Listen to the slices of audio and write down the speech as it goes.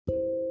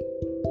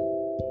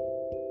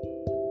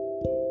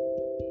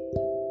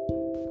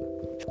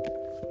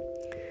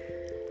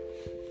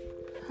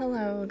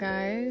Hello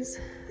guys,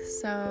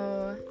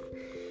 so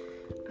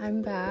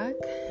I'm back.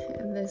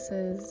 This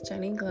is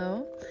Jenny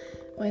Glow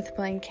with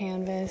Blank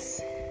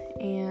Canvas,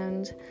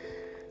 and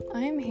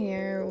I'm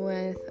here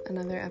with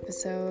another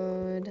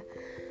episode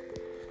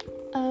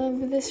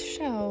of this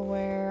show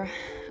where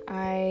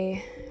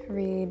I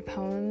read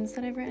poems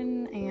that I've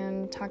written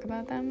and talk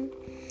about them.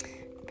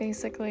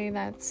 Basically,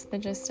 that's the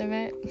gist of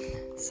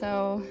it.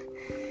 So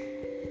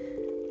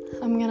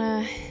I'm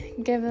gonna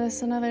give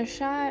this another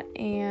shot,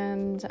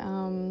 and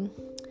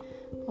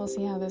we'll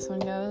see how this one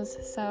goes.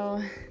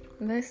 So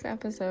this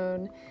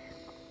episode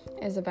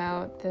is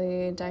about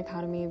the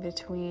dichotomy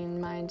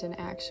between mind and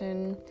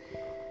action,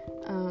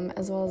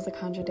 as well as the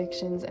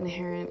contradictions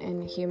inherent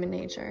in human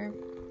nature.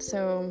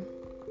 So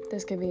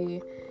this could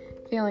be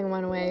feeling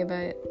one way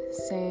but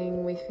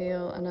saying we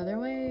feel another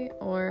way,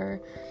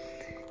 or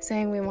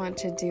saying we want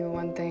to do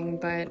one thing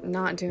but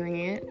not doing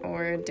it,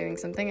 or doing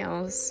something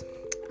else.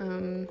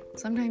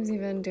 Sometimes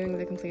even doing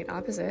the complete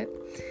opposite.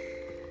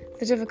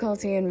 The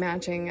difficulty in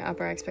matching up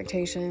our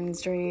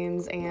expectations,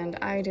 dreams, and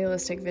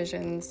idealistic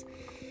visions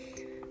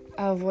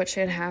of what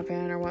should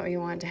happen or what we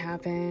want to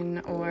happen,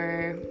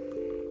 or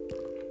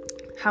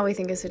how we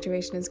think a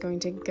situation is going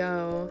to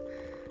go,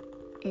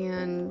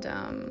 and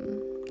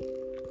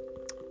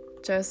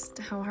just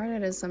how hard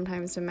it is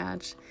sometimes to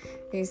match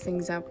these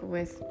things up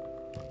with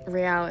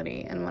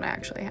reality and what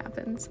actually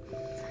happens,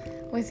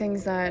 with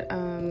things that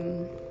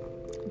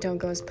don't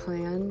go as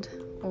planned,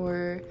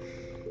 or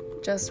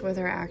just with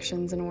our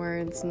actions and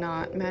words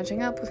not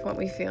matching up with what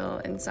we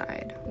feel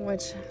inside,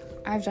 which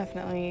I've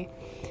definitely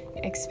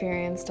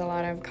experienced a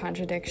lot of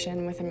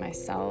contradiction within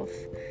myself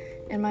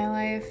in my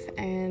life,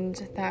 and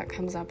that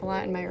comes up a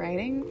lot in my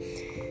writing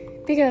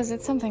because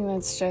it's something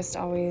that's just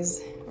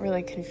always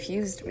really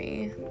confused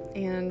me,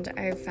 and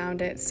I've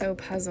found it so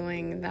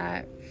puzzling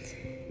that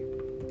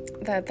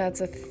that's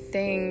a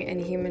thing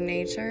in human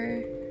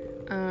nature,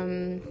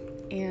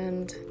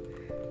 and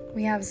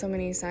we have so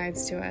many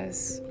sides to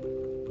us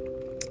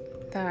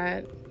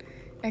that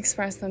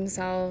express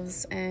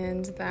themselves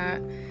and that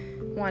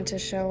want to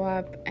show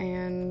up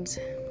and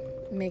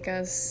make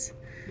us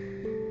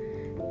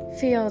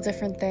feel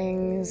different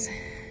things,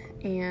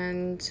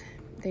 and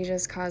they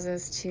just cause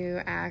us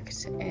to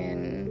act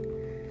in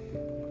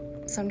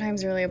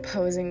sometimes really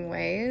opposing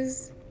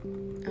ways,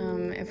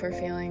 if we're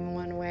feeling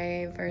one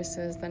way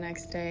versus the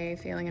next day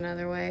feeling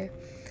another way.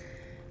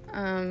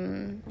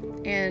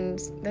 And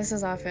this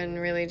has often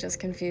really just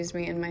confused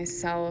me in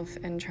myself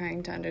and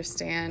trying to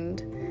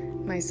understand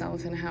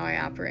myself and how I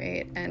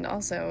operate, and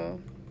also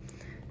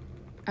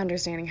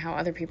understanding how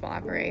other people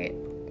operate.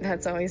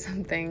 That's always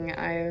something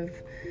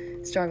I've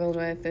struggled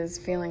with, is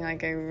feeling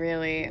like I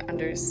really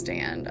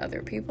understand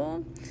other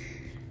people.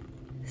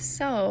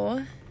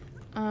 So,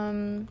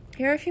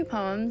 here are a few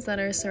poems that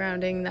are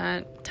surrounding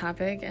that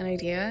topic and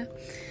idea.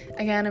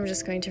 Again, I'm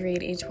just going to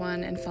read each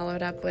one and follow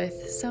it up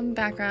with some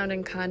background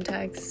and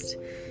context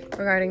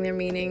regarding their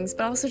meanings,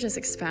 but also just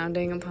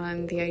expounding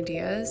upon the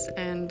ideas,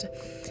 and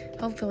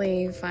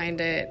hopefully find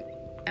it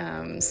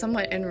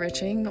somewhat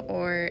enriching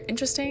or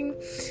interesting,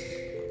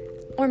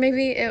 or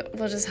maybe it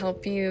will just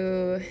help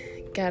you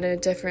get a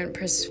different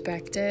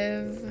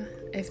perspective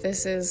if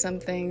this is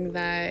something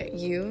that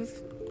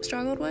you've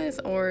struggled with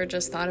or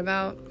just thought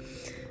about.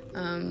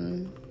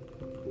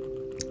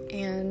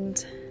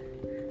 And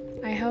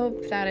I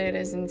hope that it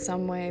is in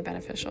some way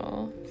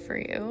beneficial for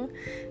you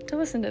to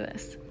listen to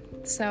this.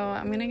 So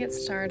I'm going to get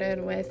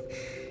started with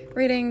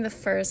reading the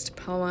first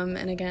poem,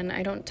 and again,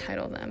 I don't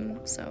title them,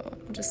 so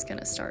I'm just going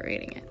to start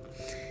reading it.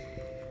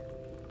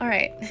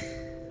 Alright,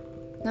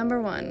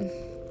 number 1.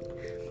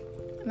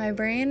 My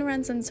brain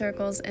runs in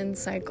circles and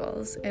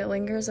cycles. It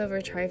lingers over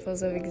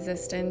trifles of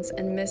existence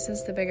and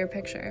misses the bigger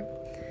picture.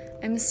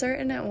 I'm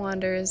certain it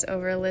wanders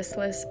over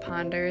listless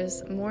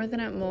ponders more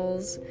than it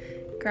mulls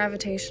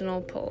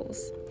gravitational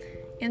pulls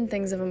in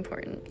things of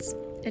importance.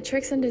 It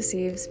tricks and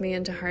deceives me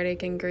into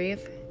heartache and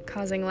grief,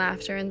 causing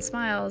laughter and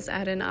smiles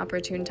at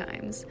inopportune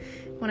times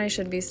when I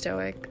should be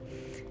stoic.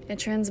 It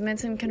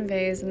transmits and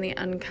conveys in the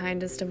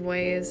unkindest of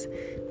ways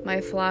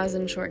my flaws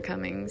and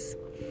shortcomings.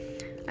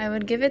 I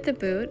would give it the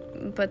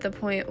boot, but the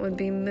point would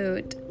be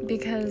moot,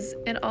 because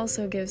it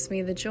also gives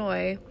me the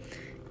joy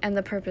and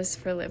the purpose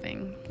for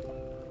living.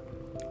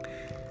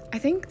 I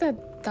think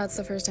that's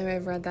the first time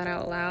I've read that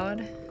out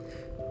loud,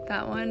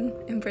 that one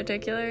in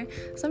particular.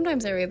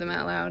 Sometimes I read them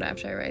out loud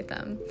after I write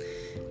them,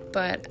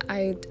 but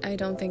I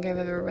don't think I've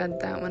ever read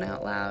that one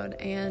out loud,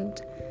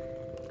 and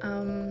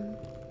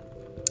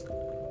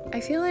I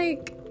feel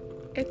like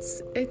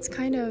it's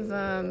kind of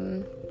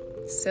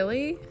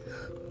silly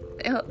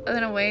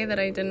in a way that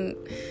I didn't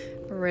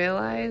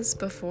realize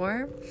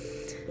before,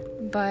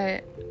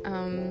 but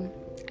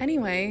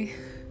anyway,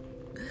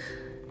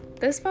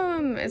 this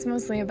poem is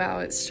mostly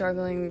about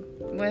struggling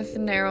with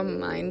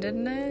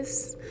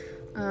narrow-mindedness,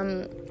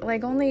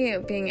 like only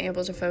being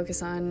able to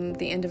focus on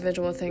the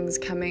individual things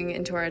coming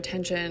into our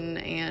attention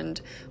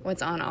and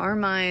what's on our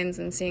minds,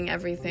 and seeing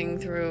everything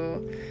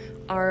through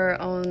our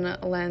own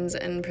lens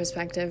and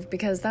perspective,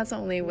 because that's the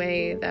only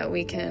way that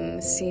we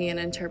can see and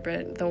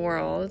interpret the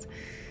world.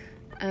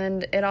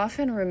 And it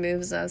often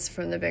removes us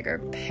from the bigger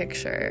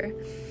picture.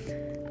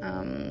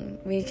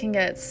 We can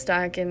get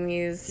stuck in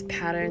these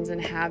patterns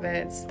and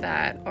habits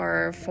that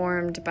are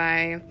formed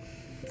by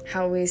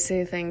how we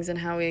see things and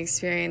how we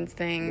experience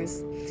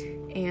things.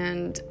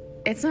 And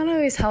it's not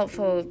always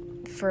helpful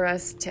for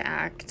us to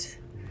act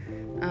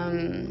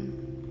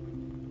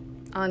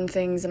on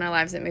things in our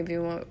lives that maybe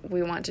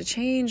we want to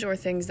change, or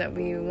things that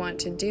we want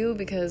to do,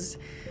 because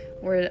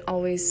we're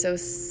always so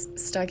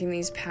stuck in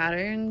these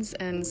patterns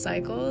and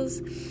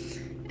cycles.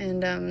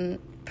 And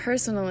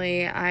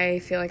personally, I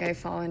feel like I've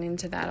fallen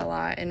into that a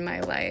lot in my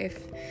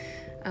life,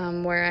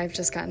 where I've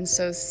just gotten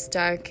so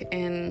stuck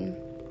in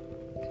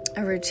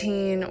a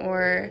routine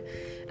or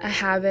a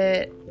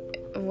habit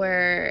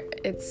where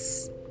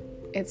it's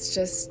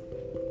just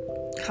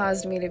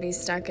caused me to be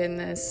stuck in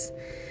this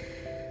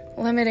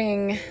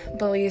limiting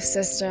belief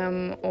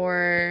system,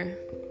 or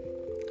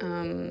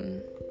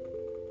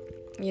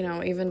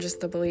even just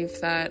the belief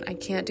that I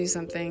can't do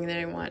something that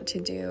I want to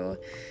do,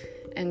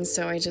 and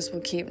so I just will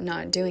keep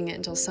not doing it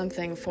until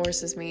something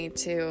forces me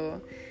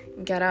to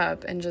get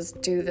up and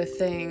just do the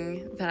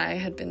thing that I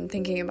had been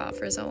thinking about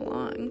for so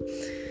long.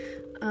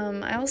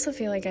 I also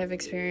feel like I've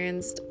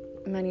experienced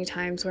many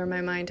times where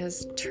my mind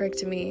has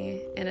tricked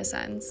me, in a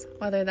sense,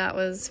 whether that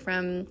was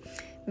from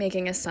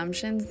making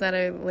assumptions that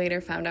I later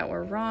found out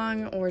were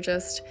wrong, or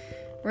just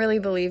really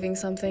believing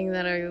something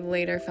that I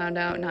later found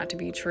out not to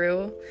be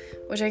true,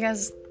 which I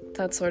guess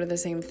that's sort of the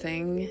same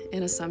thing.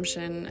 An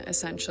assumption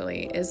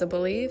essentially is a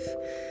belief,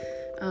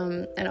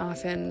 and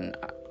often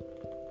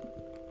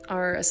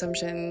our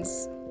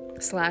assumptions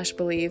 /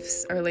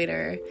 beliefs are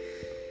later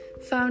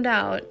found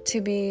out to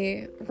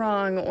be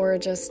wrong, or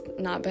just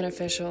not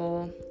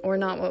beneficial, or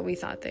not what we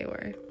thought they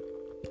were.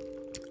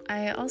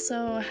 I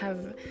also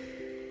have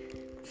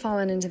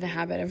fallen into the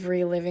habit of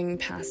reliving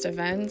past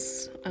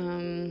events.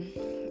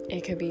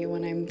 It could be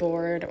when I'm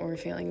bored or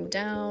feeling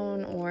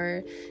down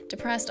or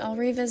depressed, I'll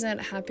revisit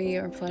happy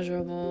or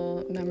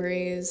pleasurable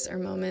memories or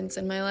moments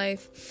in my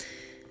life.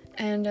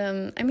 And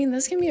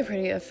this can be a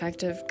pretty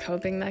effective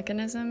coping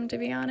mechanism, to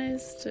be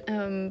honest.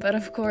 But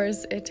of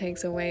course, it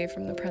takes away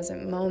from the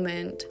present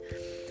moment.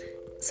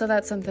 So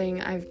that's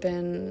something I've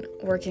been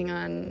working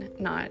on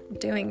not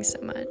doing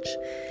so much.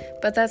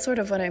 But that's sort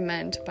of what I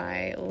meant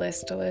by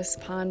listless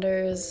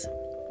ponders,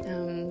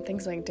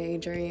 things like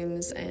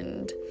daydreams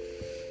and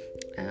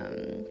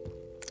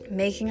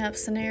making up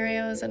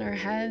scenarios in our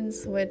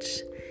heads,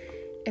 which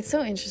it's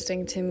so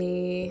interesting to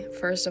me,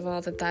 first of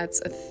all, that that's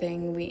a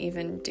thing we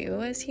even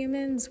do as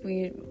humans.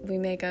 We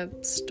make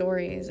up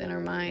stories in our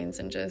minds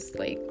and just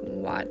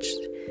watch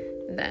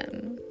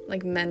them,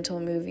 like mental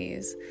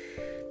movies.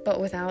 But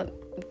without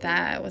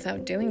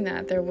doing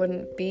that, there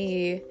wouldn't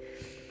be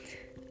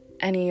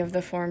any of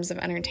the forms of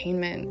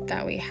entertainment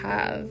that we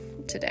have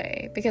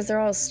today, because they're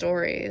all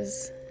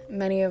stories,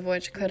 many of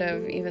which could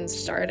have even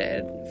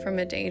started from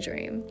a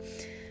daydream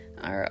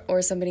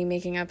or somebody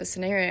making up a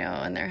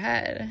scenario in their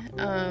head.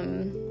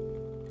 And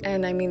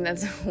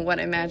that's what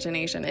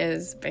imagination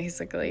is,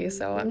 basically.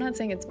 So I'm not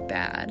saying it's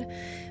bad,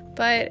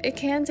 but it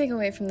can take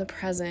away from the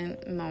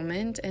present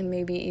moment and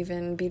maybe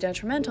even be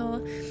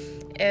detrimental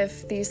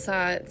if these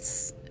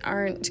thoughts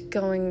aren't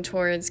going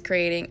towards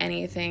creating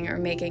anything or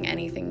making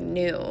anything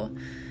new.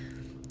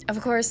 Of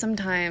course,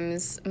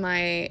 sometimes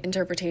my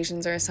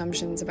interpretations or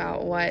assumptions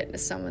about what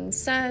someone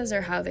says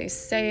or how they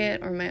say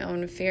it, or my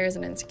own fears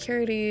and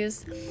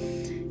insecurities,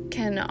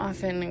 can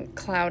often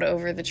cloud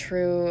over the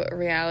true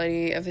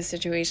reality of a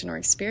situation or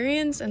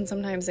experience. And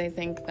sometimes I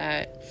think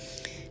that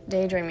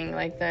daydreaming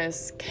like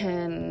this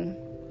can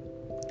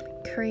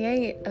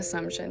create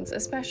assumptions,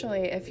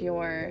 especially if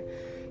you're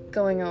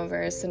going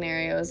over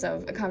scenarios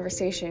of a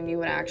conversation you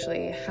would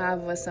actually have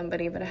with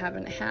somebody but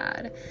haven't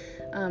had.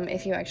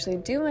 If you actually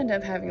do end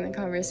up having the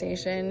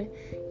conversation,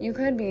 you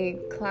could be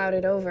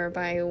clouded over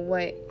by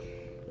what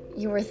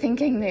you were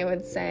thinking they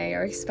would say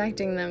or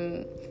expecting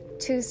them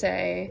to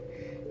say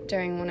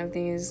during one of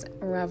these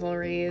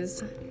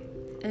revelries.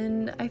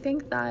 And I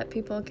think that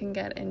people can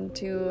get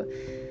into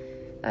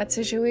that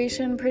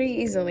situation pretty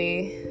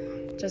easily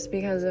just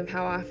because of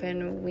how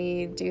often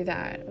we do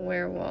that,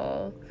 where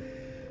we'll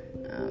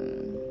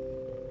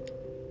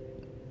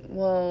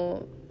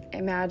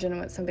imagine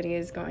what somebody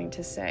is going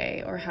to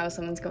say or how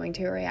someone's going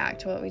to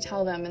react to what we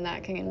tell them, and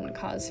that can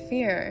cause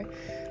fear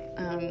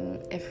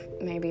if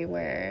maybe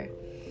we're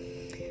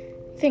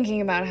thinking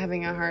about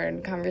having a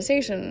hard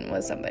conversation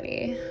with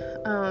somebody.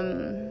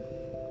 I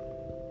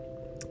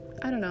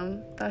don't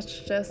know,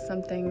 that's just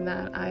something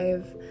that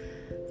I've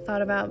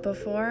thought about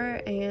before,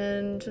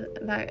 and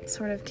that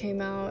sort of came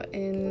out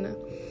in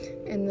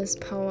this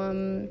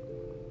poem.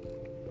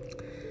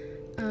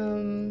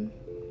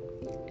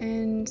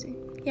 And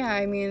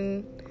yeah,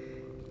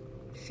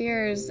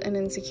 fears and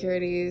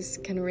insecurities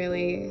can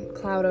really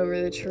cloud over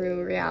the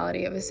true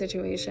reality of a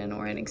situation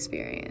or an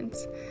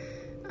experience.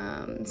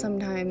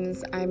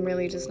 Sometimes I'm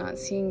really just not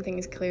seeing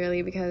things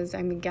clearly because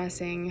I'm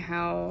guessing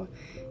how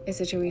a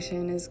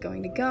situation is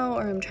going to go,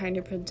 or I'm trying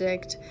to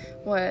predict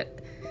what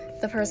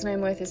the person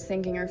I'm with is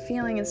thinking or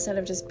feeling instead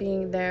of just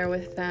being there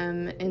with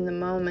them in the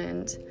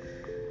moment.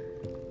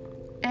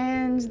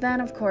 And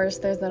then, of course,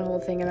 there's that whole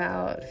thing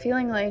about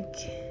feeling like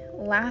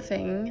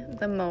laughing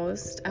the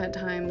most at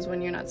times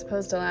when you're not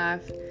supposed to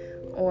laugh,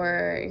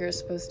 or you're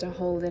supposed to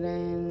hold it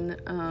in,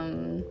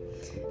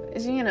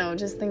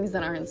 just things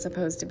that aren't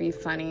supposed to be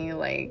funny.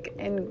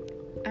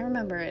 I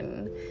remember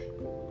in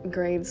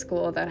grade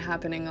school that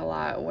happening a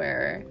lot,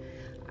 where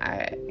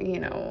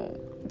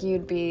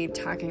you'd be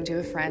talking to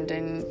a friend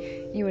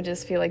and you would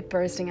just feel like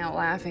bursting out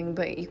laughing,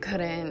 but you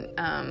couldn't,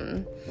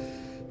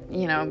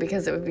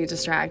 because it would be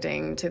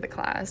distracting to the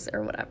class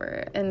or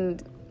whatever.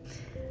 And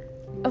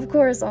of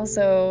course,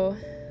 also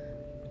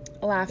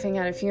laughing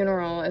at a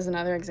funeral is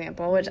another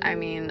example, which,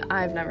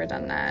 I've never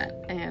done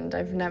that, and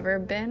I've never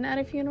been at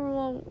a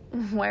funeral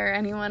where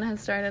anyone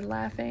has started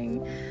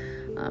laughing,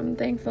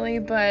 thankfully,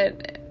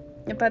 but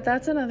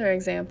that's another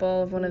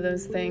example of one of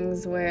those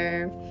things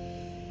where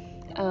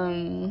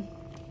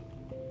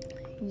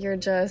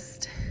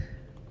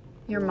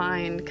your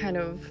mind kind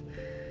of,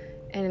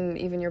 and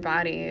even your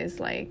body is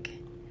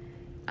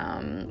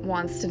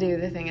wants to do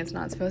the thing it's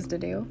not supposed to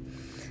do.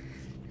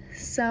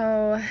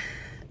 So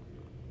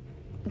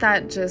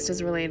that just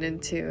is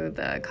related to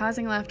the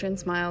causing laughter and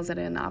smiles at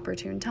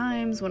inopportune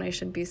times when I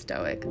should be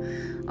stoic.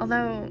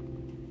 Although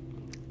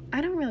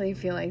I don't really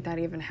feel like that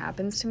even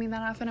happens to me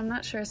that often. I'm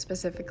not sure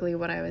specifically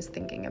what I was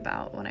thinking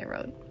about when I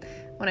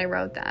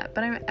wrote that,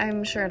 but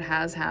I'm sure it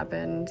has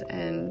happened.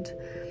 And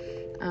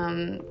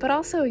but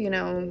also,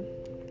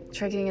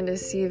 tricking and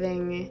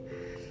deceiving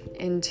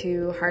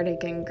into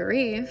heartache and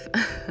grief,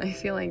 I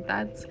feel like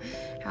that's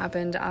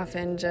happened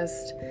often,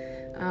 just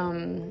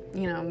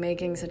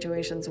making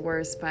situations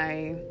worse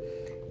by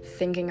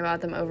thinking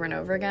about them over and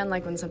over again,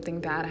 like when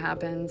something bad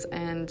happens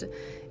and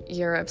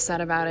you're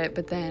upset about it,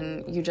 but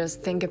then you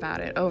just think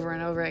about it over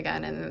and over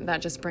again, and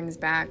that just brings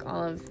back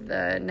all of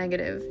the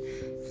negative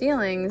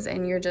feelings,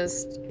 and you're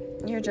just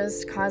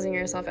causing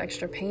yourself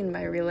extra pain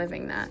by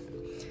reliving that.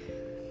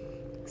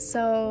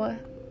 So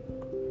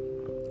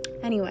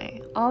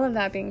anyway, all of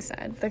that being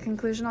said, the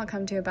conclusion I'll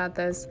come to about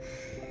this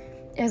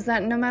is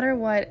that no matter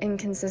what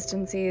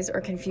inconsistencies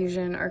or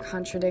confusion or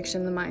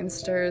contradiction the mind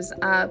stirs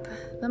up,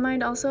 the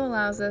mind also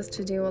allows us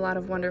to do a lot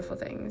of wonderful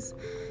things,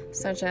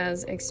 such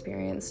as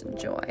experience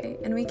joy.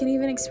 And we can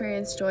even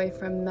experience joy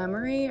from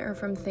memory or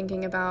from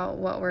thinking about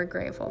what we're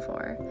grateful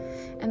for.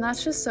 And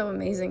that's just so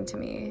amazing to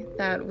me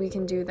that we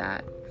can do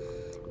that.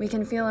 We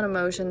can feel an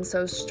emotion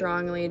so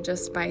strongly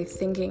just by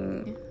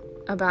thinking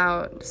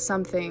about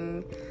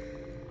something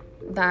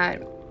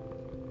that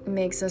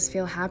makes us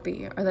feel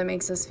happy or that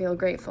makes us feel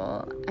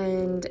grateful.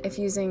 And if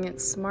using it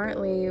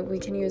smartly, we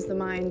can use the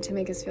mind to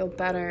make us feel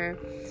better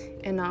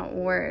and not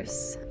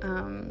worse.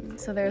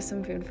 So there's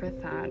some food for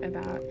thought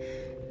about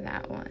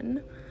that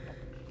one.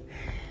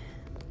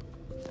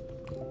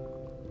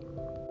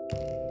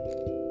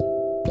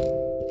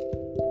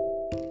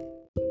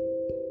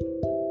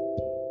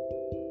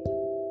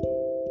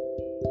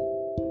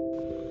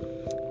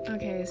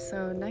 Okay,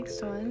 so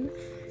next one.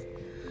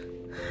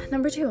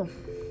 Number 2.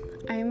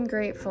 I am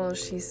grateful,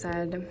 she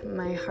said.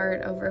 My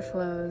heart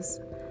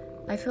overflows.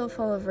 I feel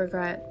full of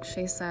regret,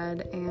 she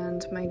said,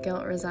 and my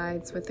guilt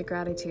resides with the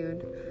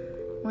gratitude.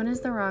 When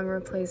is the wrong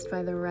replaced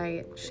by the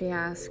right, she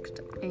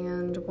asked,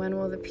 and when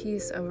will the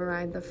peace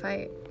override the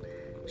fight,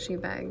 she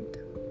begged.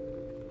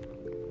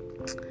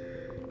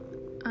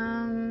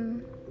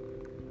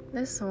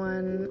 This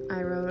one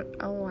I wrote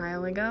a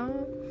while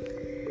ago,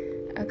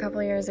 a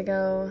couple years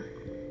ago,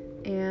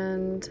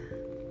 and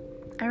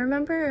I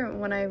remember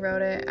when I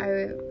wrote it,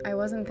 I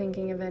wasn't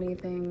thinking of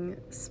anything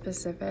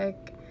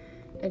specific.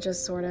 It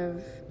just sort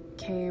of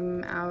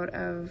came out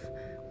of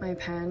my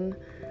pen,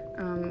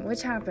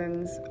 which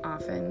happens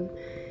often.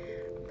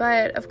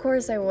 But of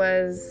course I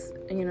was,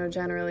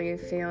 generally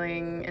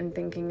feeling and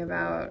thinking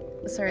about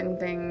certain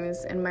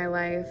things in my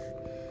life.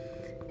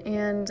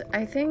 And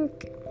I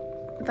think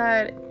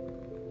that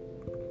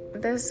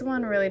this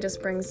one really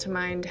just brings to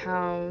mind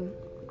how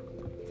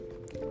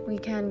we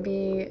can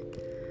be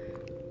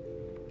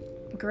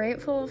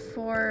grateful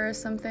for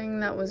something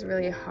that was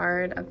really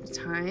hard at the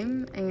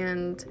time,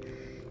 and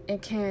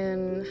it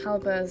can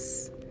help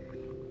us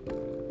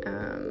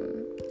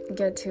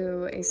get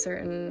to a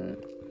certain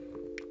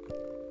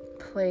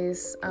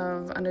place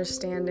of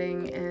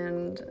understanding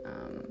and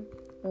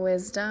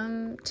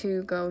wisdom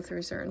to go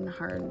through certain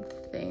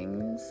hard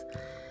things.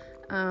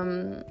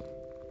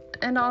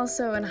 And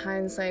also in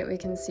hindsight, we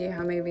can see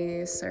how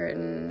maybe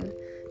certain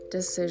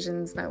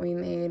decisions that we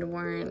made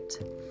weren't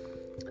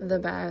the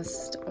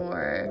best,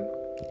 or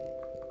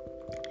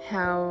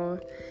how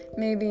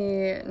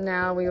maybe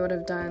now we would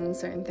have done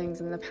certain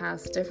things in the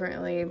past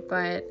differently.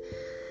 But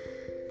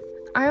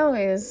I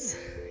always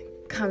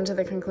come to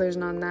the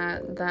conclusion on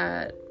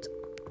that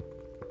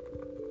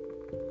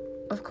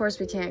of course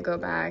we can't go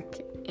back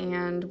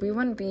And we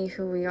wouldn't be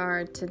who we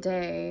are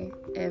today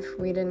if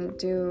we didn't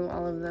do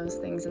all of those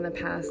things in the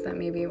past that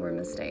maybe were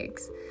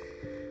mistakes,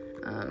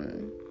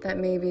 that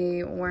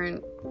maybe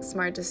weren't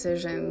smart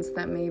decisions,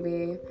 that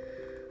maybe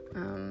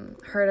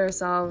hurt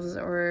ourselves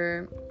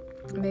or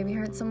maybe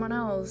hurt someone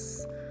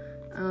else.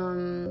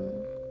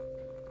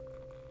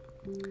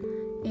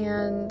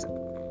 And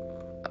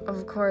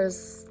of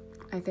course,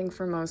 I think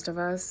for most of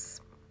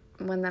us,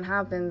 when that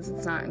happens,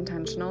 it's not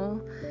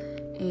intentional.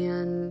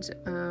 And,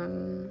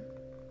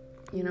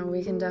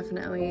 we can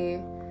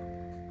definitely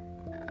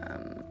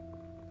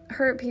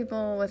hurt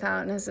people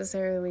without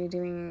necessarily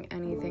doing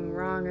anything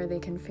wrong, or they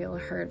can feel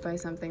hurt by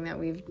something that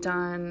we've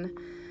done,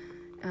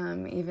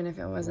 even if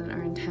it wasn't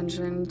our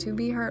intention to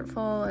be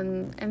hurtful,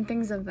 and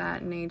things of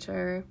that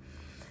nature.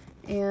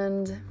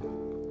 And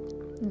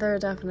there are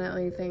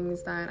definitely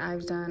things that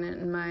I've done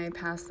in my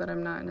past that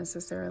I'm not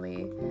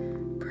necessarily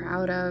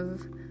proud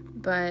of,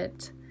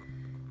 but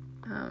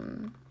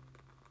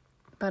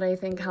I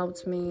think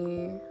helped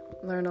me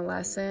learn a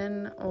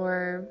lesson,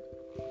 or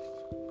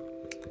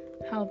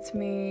helped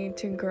me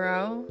to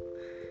grow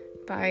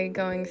by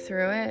going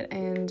through it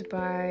and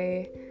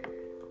by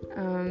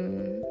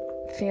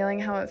feeling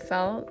how it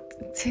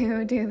felt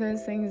to do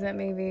those things that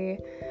maybe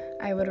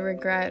I would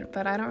regret.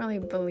 But I don't really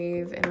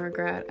believe in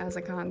regret as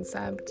a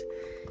concept,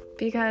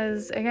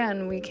 because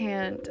again, we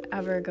can't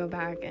ever go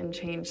back and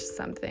change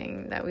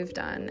something that we've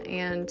done,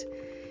 and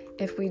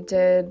if we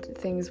did,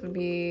 things would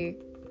be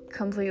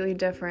completely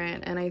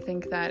different. And I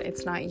think that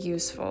it's not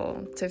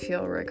useful to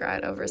feel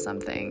regret over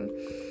something.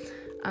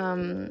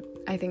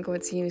 I think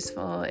what's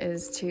useful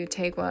is to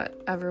take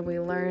whatever we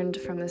learned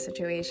from the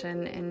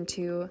situation and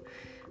to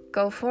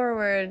go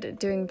forward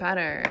doing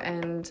better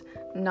and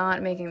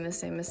not making the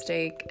same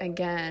mistake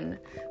again.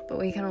 But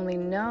we can only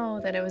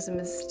know that it was a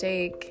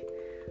mistake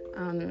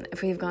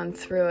if we've gone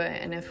through it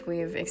and if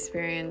we've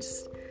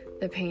experienced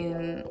the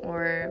pain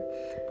or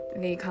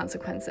the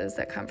consequences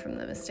that come from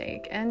the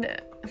mistake.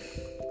 And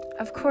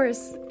of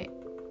course,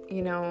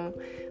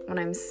 when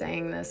I'm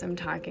saying this, I'm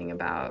talking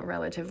about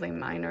relatively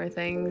minor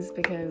things,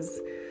 because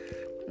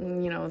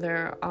there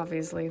are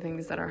obviously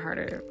things that are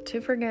harder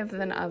to forgive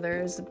than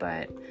others,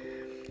 but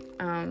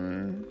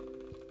I'm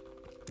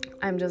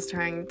just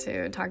trying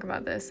to talk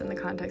about this in the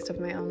context of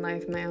my own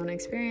life, my own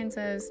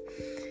experiences.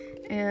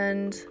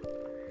 And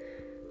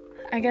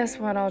I guess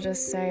what I'll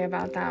just say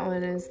about that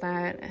one is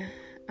that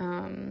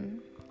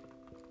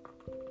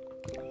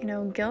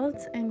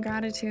guilt and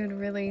gratitude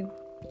really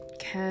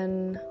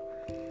can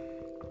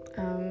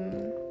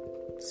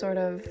sort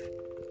of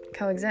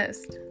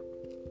coexist,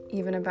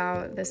 even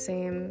about the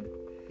same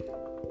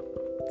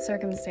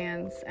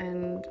circumstance.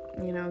 And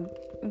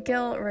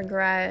guilt,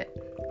 regret,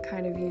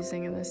 kind of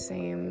using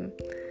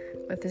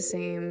with the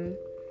same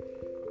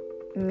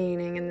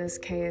meaning in this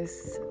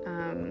case,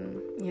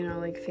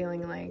 like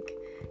feeling like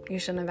you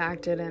shouldn't have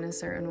acted in a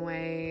certain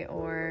way,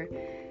 or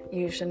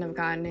you shouldn't have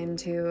gotten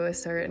into a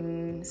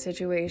certain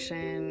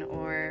situation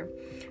or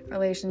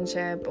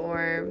relationship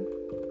or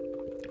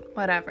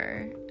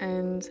whatever.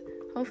 And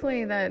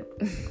hopefully that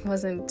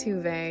wasn't too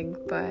vague,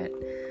 but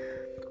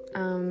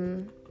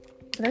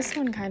this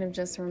one kind of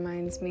just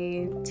reminds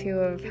me too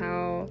of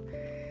how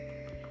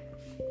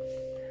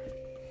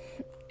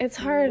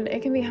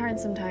it can be hard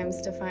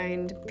sometimes to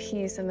find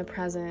peace in the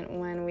present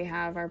when we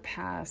have our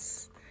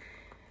past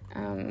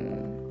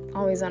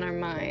always on our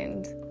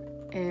mind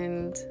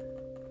and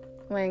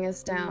weighing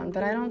us down.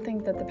 But I don't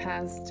think that the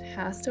past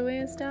has to weigh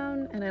us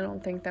down, and I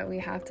don't think that we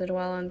have to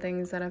dwell on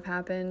things that have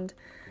happened,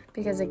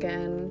 because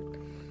again,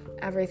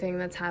 everything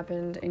that's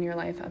happened in your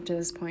life up to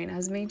this point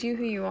has made you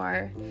who you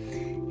are,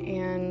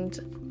 and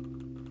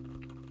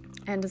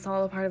it's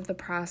all a part of the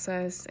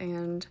process,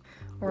 and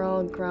we're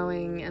all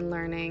growing and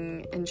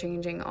learning and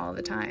changing all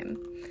the time.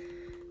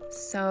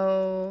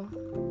 So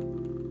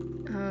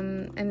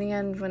in the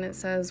end, when it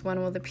says,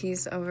 when will the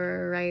peace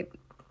override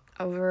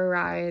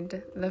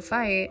the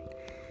fight,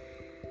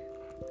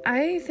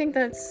 I think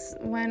that's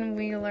when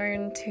we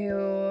learn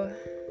to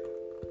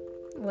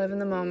live in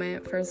the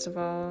moment, first of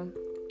all,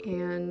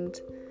 and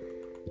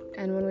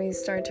when we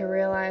start to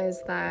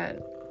realize that,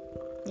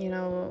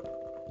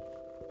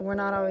 we're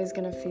not always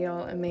going to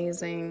feel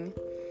amazing,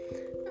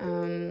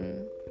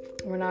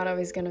 we're not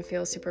always going to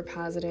feel super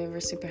positive or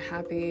super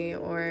happy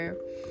or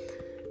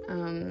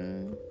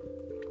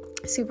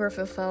super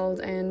fulfilled,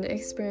 and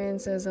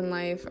experiences in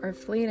life are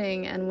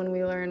fleeting. And when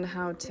we learn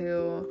how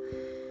to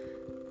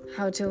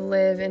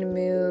live and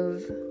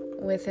move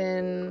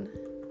within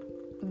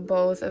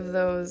both of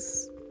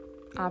those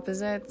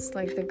opposites,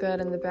 like the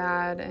good and the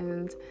bad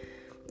and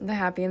the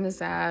happy and the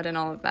sad and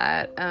all of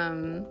that,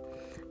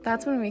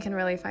 that's when we can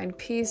really find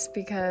peace,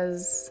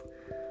 because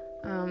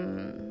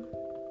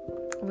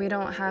we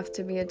don't have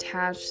to be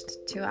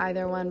attached to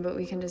either one, but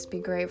we can just be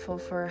grateful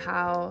for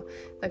how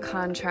the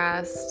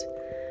contrast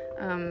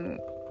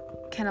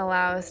can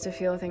allow us to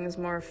feel things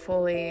more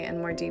fully and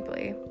more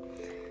deeply.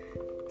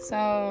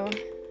 So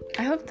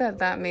I hope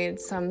that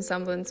made some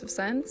semblance of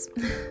sense.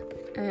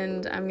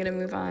 And I'm going to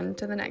move on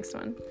to the next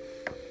one.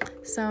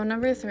 So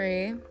number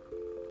 3,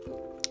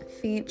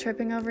 feet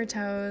tripping over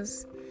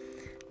toes,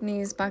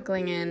 knees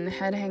buckling in,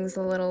 head hangs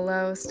a little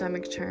low,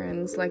 stomach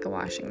churns like a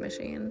washing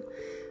machine.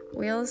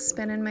 Wheels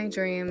spin in my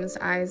dreams,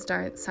 eyes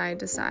dart side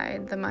to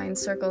side, the mind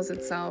circles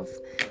itself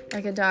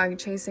like a dog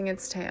chasing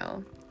its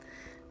tail.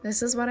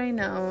 This is what I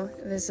know,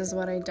 this is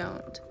what I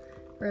don't.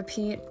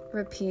 Repeat,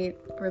 repeat,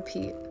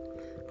 repeat.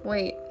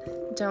 Wait,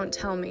 don't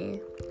tell me,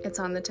 it's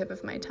on the tip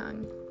of my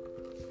tongue.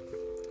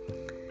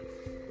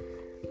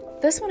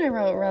 This one I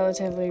wrote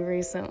relatively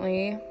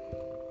recently,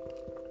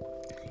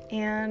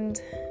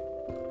 and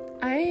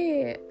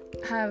I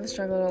have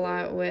struggled a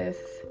lot with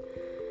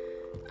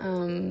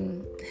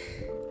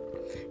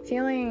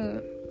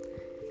feeling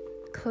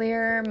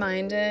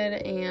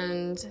clear-minded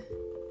and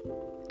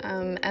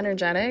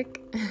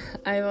energetic.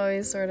 I've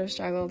always sort of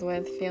struggled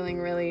with feeling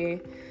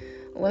really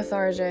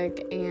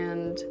lethargic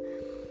and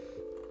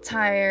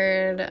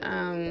tired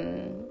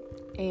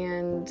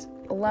and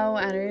low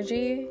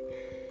energy.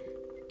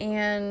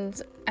 And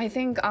I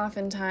think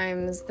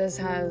oftentimes this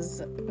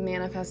has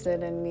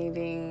manifested in me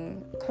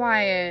being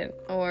quiet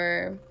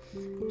or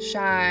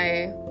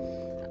shy.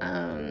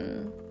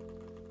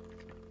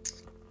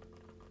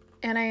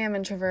 And I am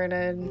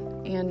introverted,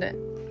 and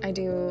I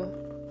do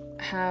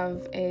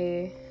have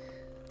a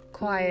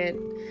quiet,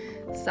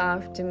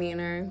 soft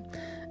demeanor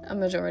a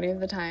majority of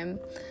the time.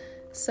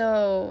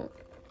 So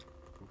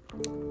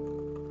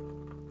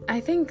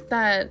I think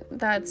that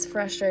that's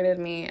frustrated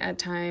me at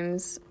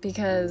times,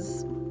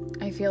 because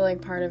I feel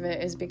like part of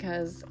it is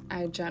because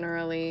I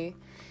generally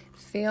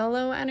feel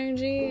low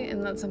energy,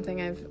 and that's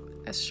something I've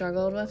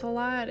struggled with a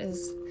lot,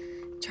 is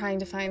trying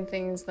to find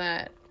things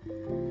that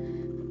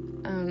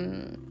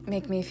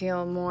make me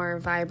feel more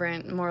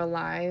vibrant, more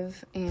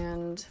alive.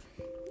 And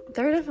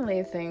there are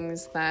definitely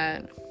things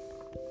that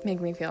make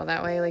me feel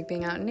that way, like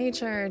being out in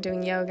nature,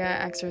 doing yoga,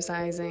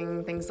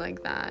 exercising, things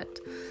like that.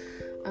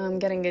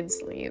 Getting good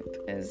sleep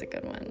is a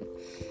good one.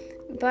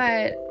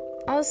 But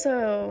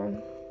also,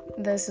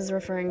 this is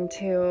referring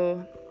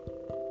to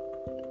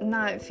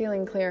not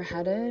feeling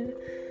clear-headed,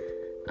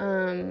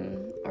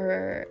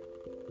 or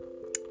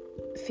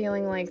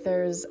feeling like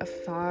there's a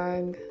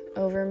fog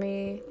over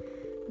me,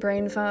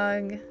 brain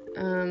fog,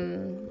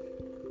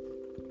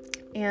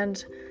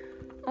 and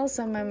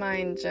also my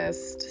mind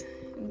just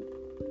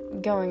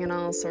going in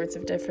all sorts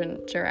of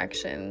different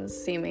directions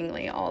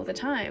seemingly all the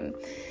time.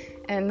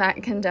 And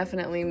that can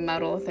definitely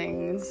muddle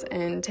things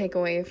and take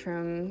away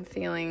from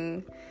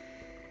feeling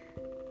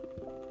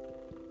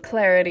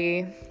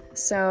clarity.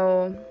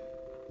 So,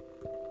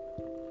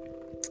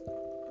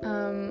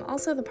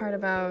 also the part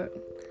about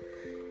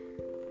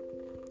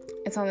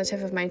it's on the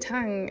tip of my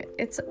tongue,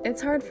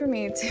 it's hard for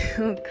me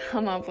to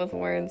come up with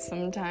words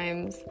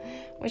sometimes,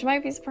 which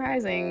might be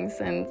surprising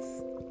since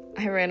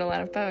I write a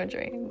lot of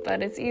poetry,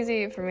 but it's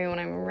easy for me when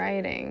I'm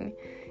writing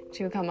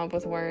to come up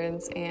with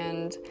words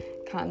and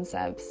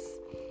concepts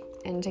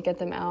and to get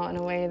them out in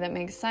a way that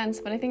makes sense.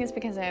 But I think it's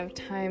because I have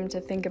time to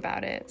think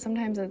about it.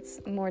 Sometimes it's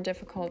more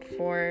difficult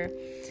for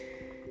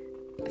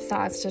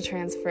thoughts to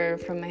transfer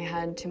from my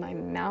head to my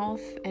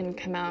mouth and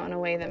come out in a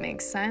way that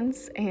makes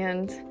sense.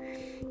 And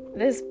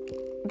this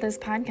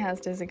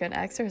podcast is a good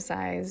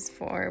exercise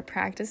for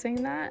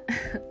practicing that.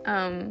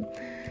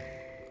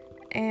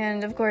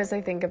 And of course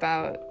I think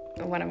about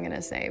what I'm going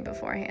to say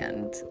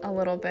beforehand a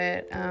little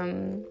bit.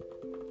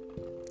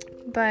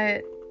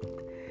 But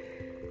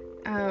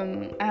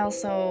I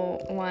also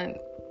want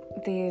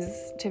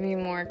these to be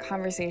more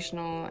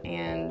conversational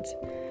and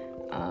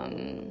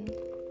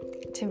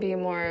to be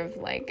more of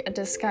like a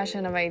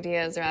discussion of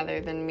ideas rather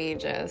than me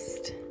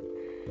just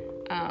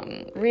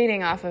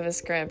reading off of a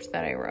script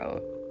that I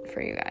wrote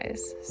for you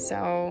guys.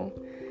 So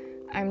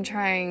I'm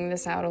trying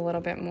this out a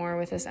little bit more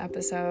with this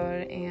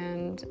episode,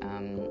 and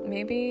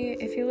maybe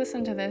if you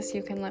listen to this,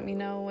 you can let me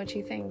know what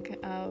you think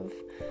of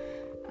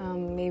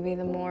maybe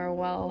the more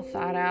well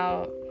thought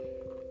out,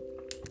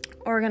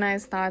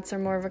 organized thoughts, or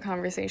more of a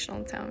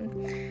conversational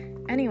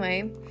tone.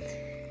 Anyway,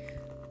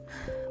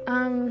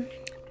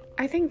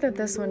 I think that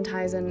this one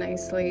ties in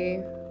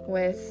nicely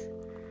with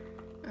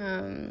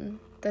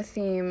the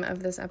theme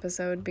of this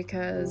episode,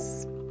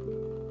 because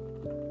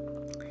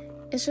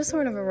it's just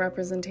sort of a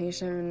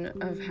representation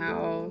of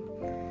how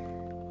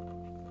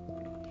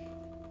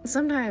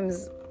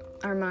sometimes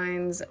our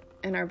minds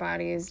and our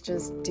bodies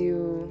just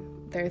do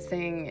their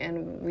thing,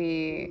 and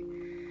we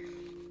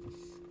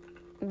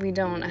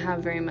don't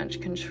have very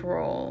much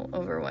control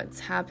over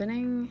what's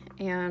happening.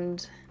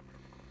 And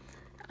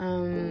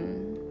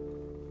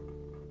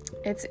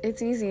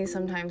it's easy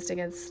sometimes to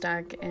get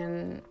stuck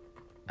in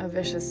a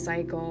vicious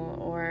cycle,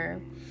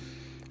 or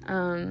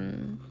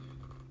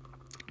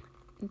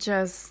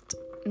just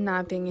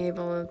not being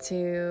able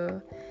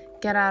to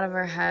get out of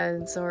our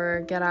heads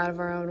or get out of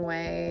our own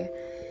way.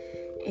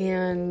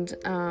 And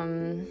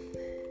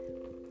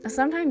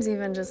sometimes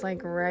even just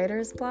like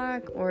writer's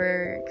block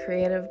or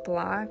creative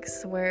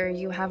blocks, where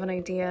you have an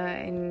idea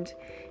and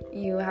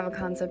you have a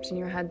concept in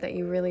your head that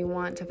you really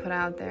want to put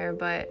out there,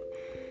 but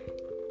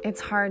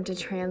it's hard to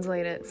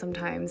translate it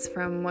sometimes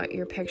from what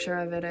your picture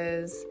of it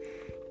is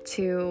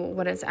to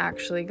what it's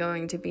actually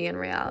going to be in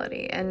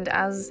reality. And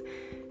as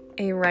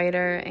a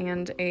writer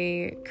and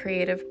a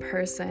creative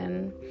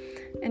person,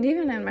 and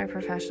even in my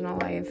professional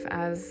life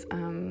as,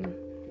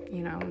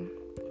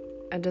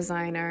 a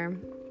designer,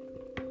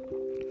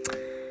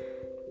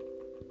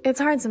 it's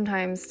hard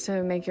sometimes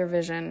to make your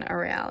vision a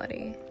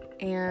reality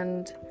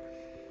and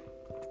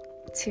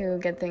to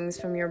get things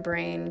from your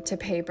brain to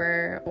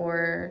paper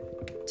or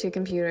to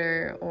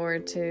computer or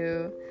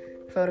to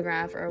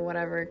photograph or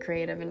whatever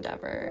creative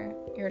endeavor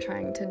you're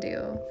trying to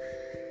do.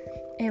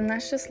 And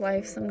that's just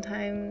life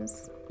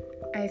sometimes,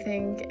 I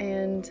think.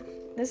 And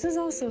this is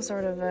also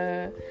sort of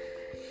a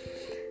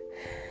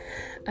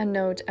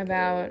note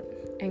about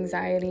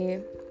anxiety.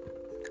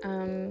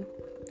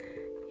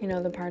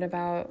 The part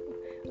about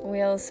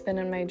wheels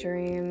spinning my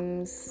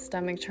dreams,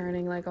 stomach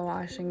churning like a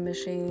washing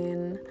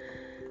machine,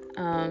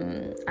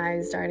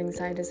 eyes darting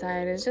side to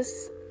side. It's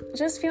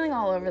just feeling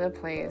all over the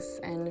place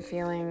and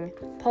feeling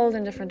pulled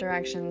in different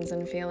directions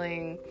and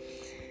feeling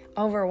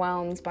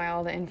overwhelmed by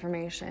all the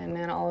information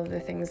and all of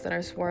the things that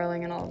are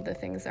swirling and all of the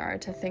things there are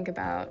to think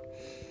about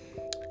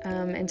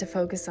and to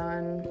focus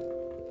on,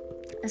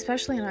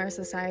 especially in our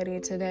society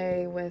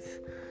today with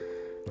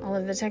all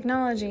of the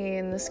technology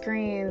and the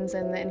screens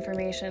and the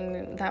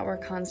information that we're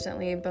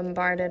constantly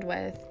bombarded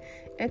with.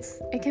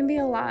 It can be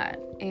a lot,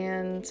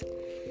 and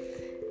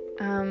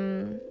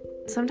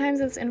sometimes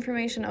it's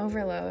information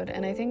overload,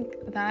 and I think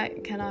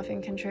that can often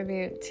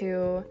contribute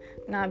to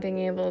not being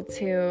able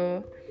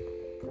to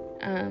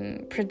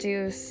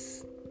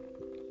produce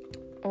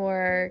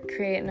or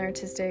create an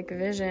artistic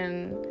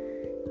vision,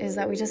 is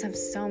that we just have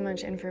so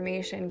much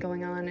information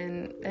going on,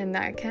 and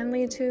that can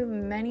lead to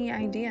many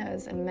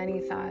ideas and many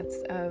thoughts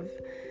of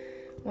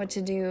what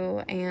to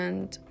do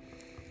and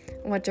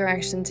what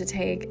direction to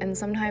take. And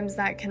sometimes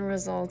that can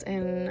result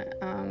in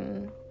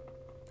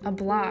a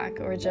block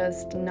or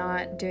just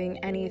not doing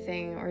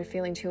anything or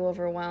feeling too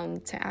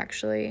overwhelmed to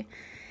actually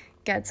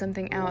get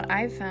something out.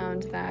 I've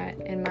found that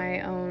in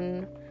my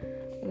own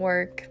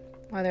work,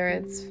 whether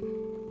it's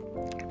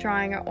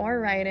drawing or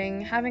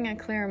writing, having a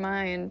clear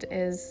mind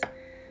is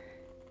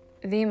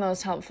the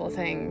most helpful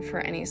thing for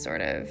any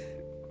sort of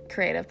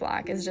creative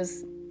block, is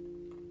just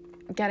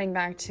getting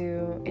back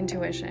to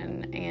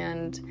intuition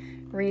and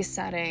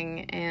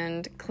resetting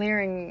and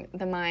clearing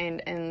the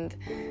mind and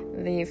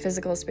the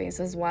physical space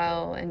as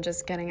well, and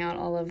just getting out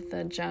all of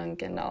the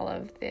junk and all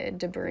of the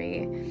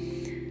debris.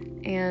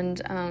 And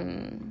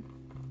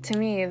to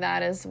me,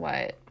 that is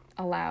what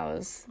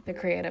allows the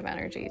creative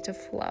energy to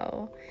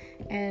flow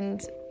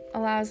and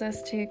allows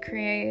us to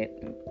create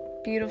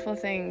beautiful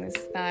things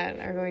that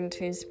are going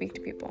to speak to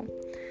people.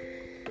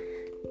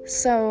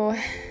 So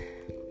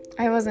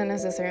I wasn't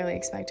necessarily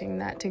expecting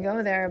that to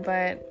go there,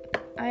 but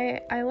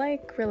I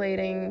like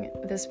relating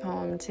this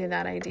poem to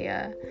that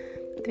idea,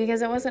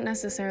 because it wasn't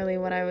necessarily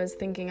what I was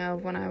thinking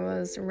of when I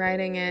was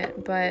writing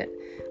it, but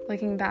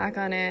looking back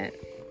on it,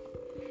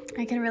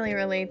 I can really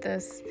relate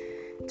this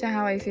to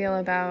how I feel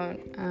about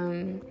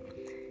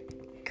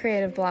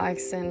creative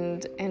blocks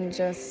and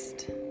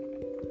just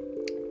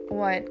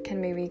what can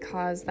maybe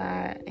cause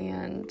that,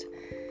 and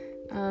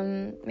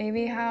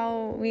maybe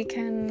how we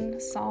can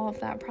solve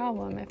that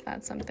problem if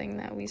that's something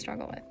that we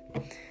struggle with.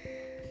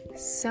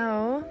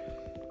 So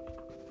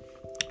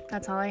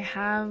that's all I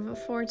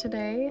have for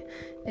today.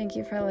 Thank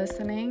you for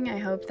listening. I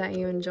hope that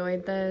you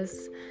enjoyed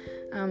this.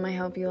 I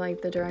hope you like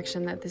the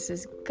direction that this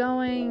is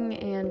going.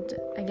 And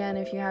again,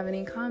 if you have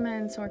any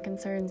comments or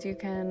concerns, you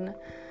can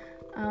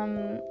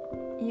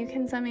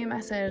send me a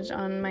message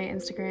on my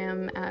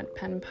Instagram at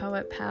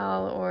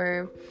penpoetpal,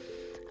 or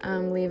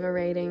leave a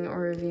rating or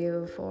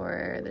review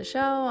for the show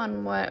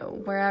on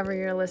wherever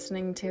you're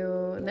listening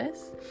to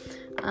this.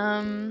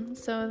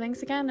 So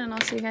thanks again, and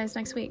I'll see you guys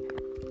next week.